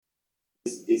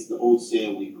it's the old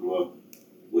saying we grew up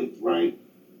with, right?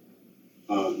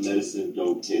 Medicine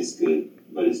don't taste good,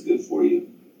 but it's good for you.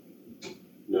 You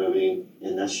know what I mean?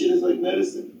 And that shit is like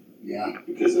medicine. Yeah.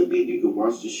 Because, I mean, you can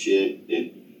watch the shit,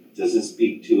 it doesn't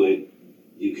speak to it.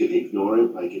 You can ignore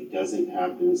it like it doesn't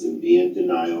happen and be in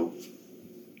denial.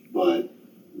 But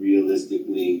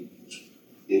realistically,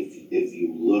 if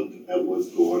you look at what's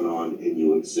going on and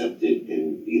you accept it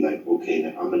and be like, okay,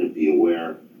 now I'm going to be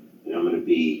aware and I'm going to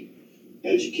be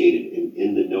educated and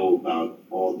in the know about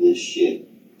all this shit,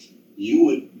 you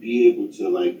would be able to,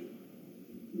 like,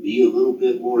 be a little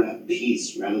bit more at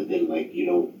peace rather than, like, you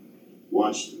know,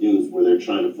 watch the news where they're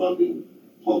trying to fucking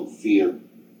pump fear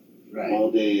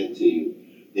all day into you.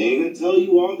 They ain't gonna tell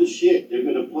you all the shit. They're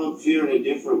gonna pump fear in a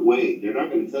different way. They're not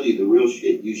gonna tell you the real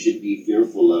shit you should be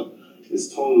fearful of.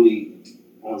 It's totally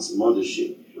on some other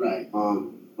shit. Right.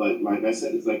 But like I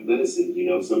said, it's like medicine, you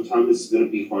know. Sometimes it's gonna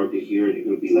be hard to hear and it's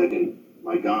gonna be like,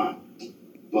 my God.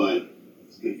 But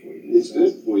it's good for you. It's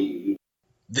good for you.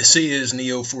 This is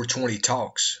Neo 420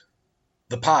 Talks,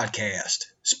 the podcast,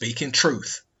 speaking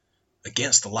truth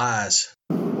against the lies.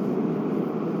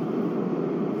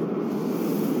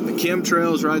 The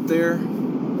chemtrails right there.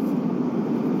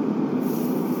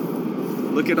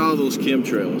 Look at all those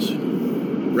chemtrails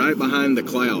right behind the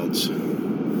clouds.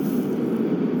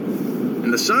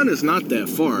 And the sun is not that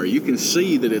far. You can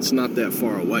see that it's not that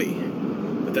far away.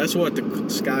 But that's what the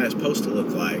sky is supposed to look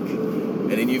like.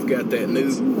 And then you've got that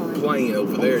new plane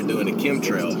over there doing a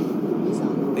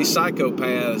chemtrail. These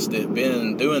psychopaths that have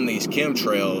been doing these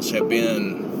chemtrails have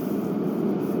been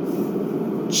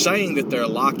saying that they're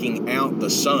locking out the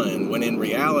sun, when in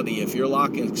reality, if you're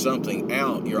locking something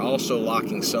out, you're also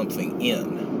locking something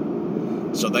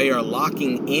in. So they are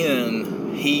locking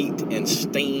in heat and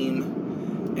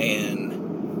steam and,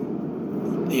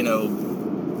 you know,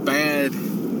 bad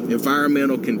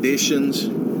environmental conditions.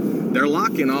 They're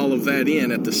locking all of that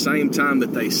in at the same time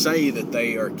that they say that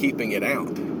they are keeping it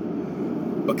out.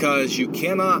 Because you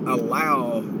cannot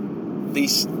allow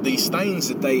these things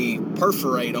that they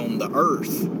perforate on the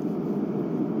earth,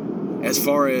 as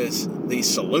far as these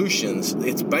solutions,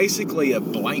 it's basically a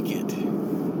blanket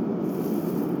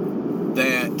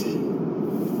that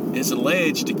is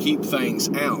alleged to keep things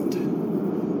out,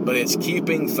 but it's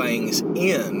keeping things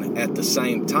in at the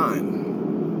same time.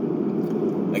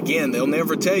 Again, they'll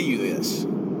never tell you this.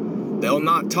 They'll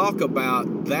not talk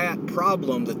about that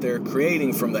problem that they're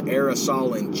creating from the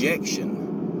aerosol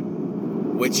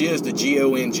injection, which is the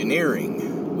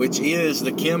geoengineering, which is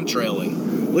the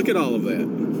chemtrailing. Look at all of that.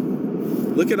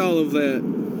 Look at all of that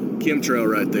chemtrail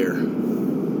right there.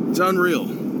 It's unreal.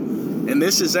 And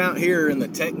this is out here in the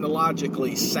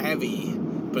technologically savvy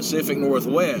Pacific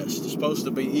Northwest. It's supposed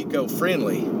to be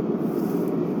eco-friendly.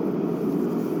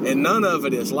 And none of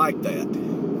it is like that.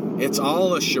 It's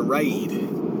all a charade.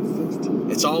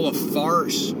 It's all a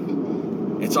farce.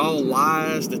 It's all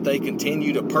lies that they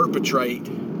continue to perpetrate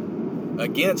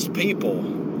against people.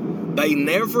 They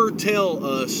never tell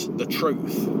us the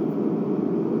truth.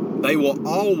 They will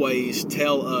always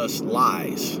tell us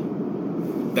lies.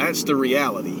 That's the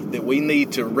reality that we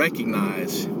need to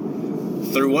recognize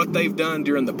through what they've done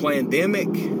during the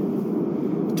pandemic,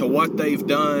 to what they've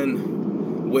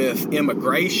done with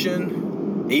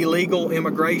immigration, illegal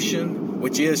immigration,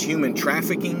 which is human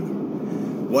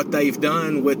trafficking, what they've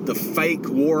done with the fake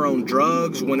war on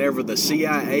drugs whenever the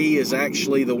CIA is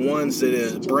actually the ones that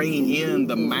is bringing in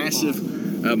the massive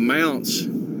amounts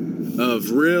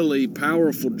of really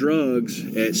powerful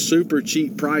drugs at super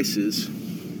cheap prices.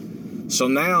 So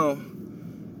now,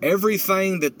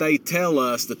 everything that they tell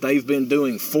us that they've been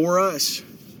doing for us,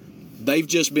 they've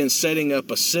just been setting up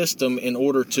a system in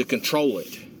order to control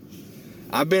it.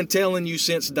 I've been telling you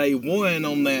since day one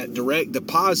on that direct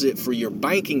deposit for your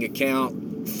banking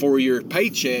account for your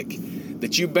paycheck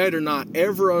that you better not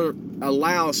ever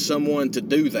allow someone to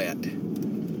do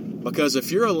that. Because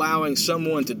if you're allowing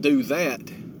someone to do that,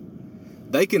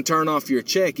 they can turn off your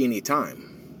check anytime.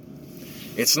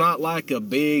 It's not like a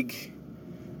big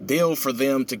deal for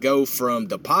them to go from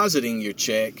depositing your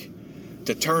check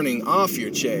to turning off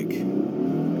your check.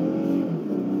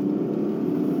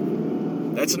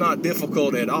 That's not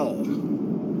difficult at all.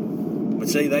 But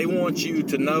see, they want you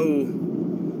to know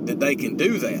that they can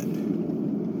do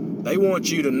that. They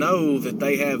want you to know that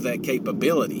they have that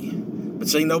capability. But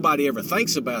see, nobody ever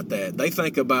thinks about that. They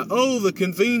think about, oh, the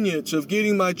convenience of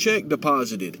getting my check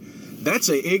deposited. That's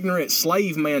an ignorant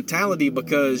slave mentality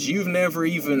because you've never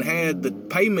even had the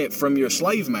payment from your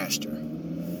slave master.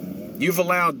 You've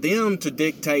allowed them to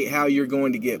dictate how you're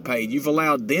going to get paid. You've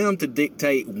allowed them to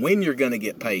dictate when you're going to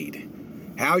get paid,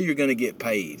 how you're going to get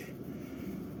paid.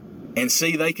 And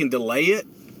see, they can delay it.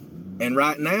 And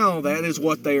right now, that is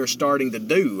what they are starting to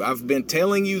do. I've been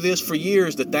telling you this for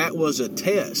years, that was a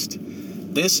test.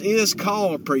 This is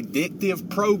called predictive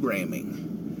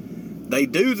programming. They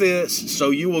do this so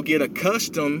you will get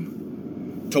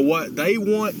accustomed to what they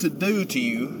want to do to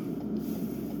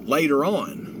you later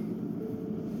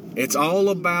on. It's all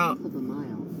about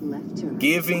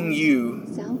giving you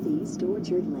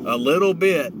a little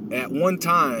bit at one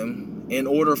time in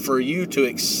order for you to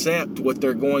accept what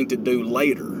they're going to do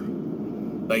later.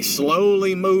 They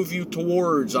slowly move you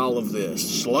towards all of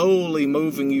this, slowly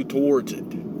moving you towards it.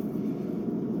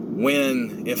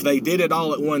 When, if they did it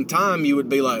all at one time, you would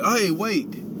be like, hey, wait,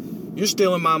 you're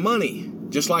stealing my money,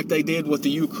 just like they did with the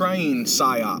Ukraine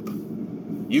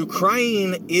PSYOP.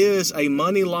 Ukraine is a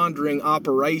money laundering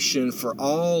operation for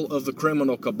all of the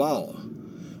criminal cabal.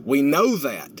 We know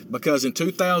that because in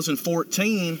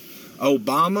 2014,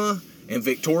 Obama and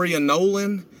Victoria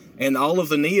Nolan and all of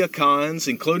the neocons,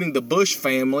 including the Bush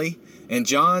family and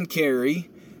John Kerry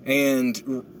and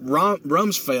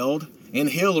Rumsfeld and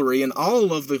Hillary and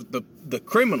all of the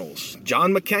criminals,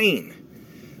 John McCain,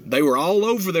 they were all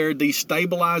over there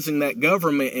destabilizing that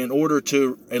government in order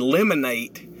to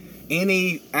eliminate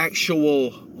any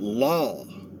actual law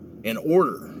and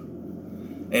order.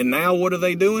 And now what are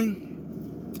they doing?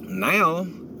 Now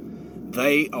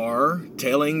they are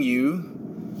telling you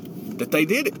that they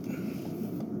did it.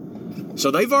 So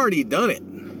they've already done it.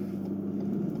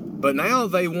 But now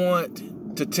they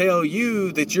want to tell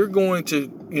you that you're going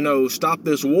to, stop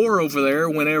this war over there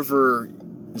whenever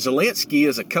Zelensky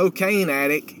is a cocaine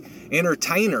addict,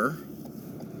 entertainer,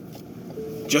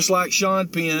 just like Sean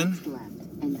Penn,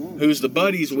 who's the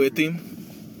buddies with him.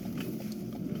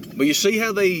 But you see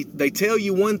how they tell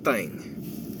you one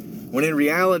thing, when in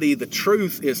reality the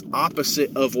truth is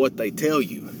opposite of what they tell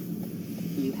you.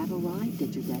 You have arrived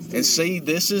at your destination. And see,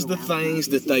 this is the things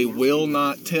that they will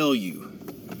not tell you.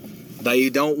 They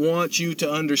don't want you to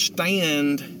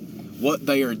understand what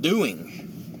they are doing.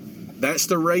 That's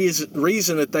the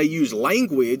reason that they use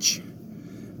language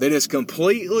that is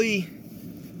completely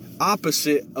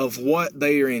opposite of what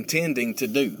they are intending to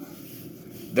do.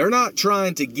 They're not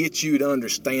trying to get you to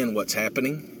understand what's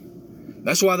happening.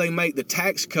 That's why they make the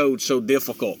tax code so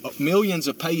difficult. Millions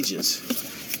of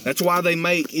pages. That's why they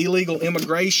make illegal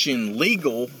immigration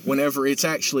legal whenever it's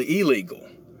actually illegal.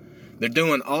 They're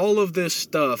doing all of this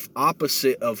stuff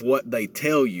opposite of what they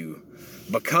tell you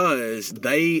because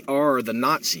they are the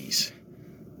Nazis.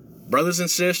 Brothers and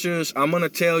sisters, I'm going to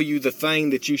tell you the thing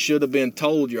that you should have been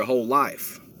told your whole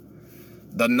life.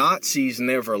 The Nazis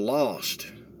never lost.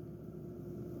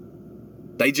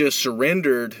 They just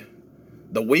surrendered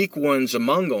the weak ones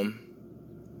among them,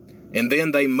 and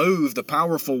then they moved the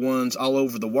powerful ones all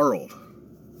over the world.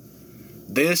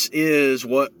 This is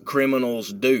what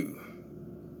criminals do.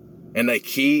 And they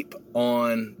keep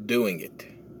on doing it.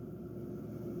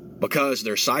 Because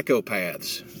they're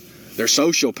psychopaths. They're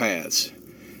sociopaths.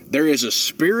 There is a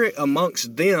spirit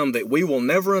amongst them that we will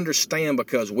never understand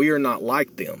because we are not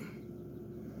like them.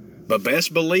 But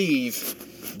best believe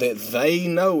that they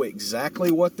know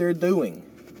exactly what they're doing.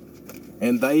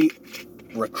 And they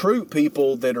recruit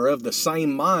people that are of the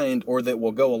same mind or that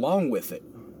will go along with it.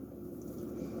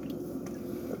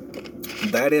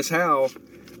 That is how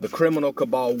the criminal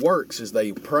cabal works, is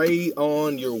they prey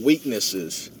on your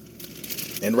weaknesses.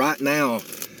 And right now,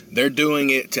 they're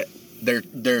doing it to,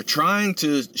 they're trying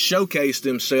to showcase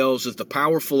themselves as the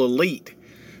powerful elite,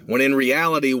 when in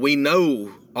reality, we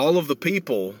know all of the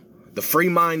people, the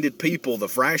free-minded people,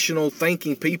 the rational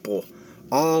thinking people,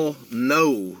 all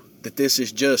know that this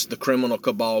is just the criminal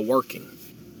cabal working.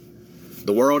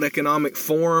 The World Economic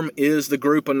Forum is the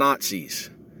group of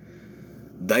Nazis.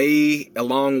 They,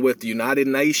 along with the United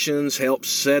Nations, helped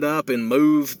set up and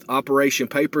move Operation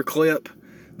Paperclip.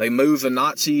 They moved the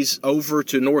Nazis over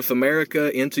to North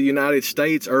America into the United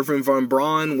States. Erwin von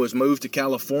Braun was moved to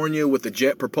California with the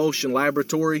Jet Propulsion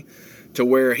Laboratory, to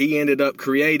where he ended up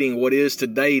creating what is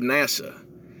today NASA.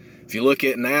 If you look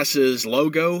at NASA's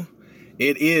logo,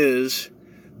 it is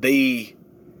the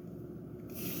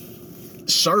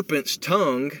serpent's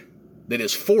tongue that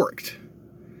is forked.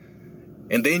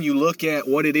 And then you look at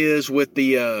what it is with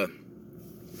the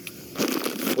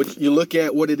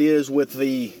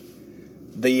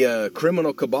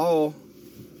criminal cabal.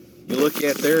 You look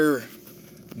at their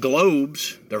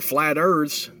globes, their flat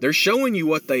earths. They're showing you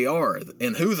what they are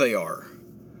and who they are.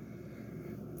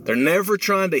 They're never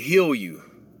trying to heal you.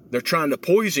 They're trying to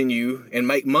poison you and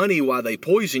make money while they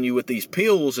poison you with these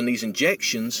pills and these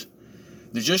injections.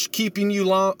 They're just keeping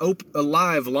you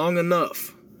alive long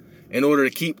enough in order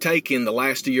to keep taking the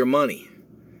last of your money.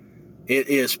 It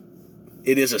is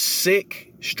It is a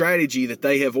sick strategy that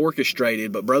they have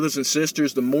orchestrated. But brothers and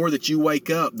sisters, the more that you wake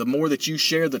up, the more that you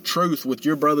share the truth with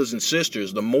your brothers and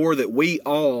sisters, the more that we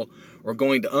all are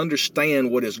going to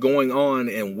understand what is going on,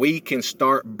 and we can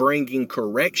start bringing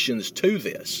corrections to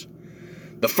this.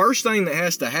 The first thing that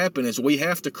has to happen is we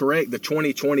have to correct the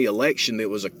 2020 election that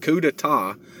was a coup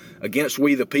d'etat against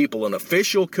we the people, an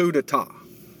official coup d'etat.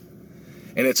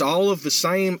 And it's all of the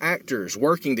same actors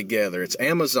working together. It's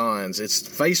Amazon's, it's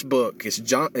Facebook, it's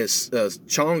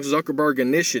Chong Zuckerberg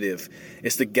Initiative,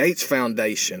 it's the Gates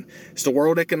Foundation, it's the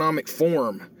World Economic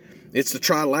Forum, it's the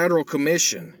Trilateral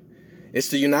Commission, it's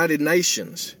the United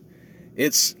Nations.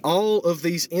 It's all of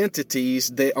these entities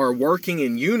that are working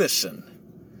in unison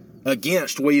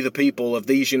against we the people of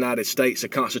these United States, a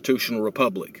constitutional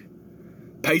republic.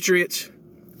 Patriots,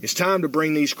 it's time to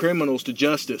bring these criminals to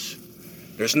justice.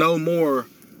 There's no more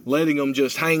letting them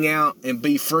just hang out and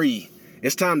be free.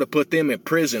 It's time to put them in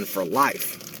prison for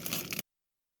life.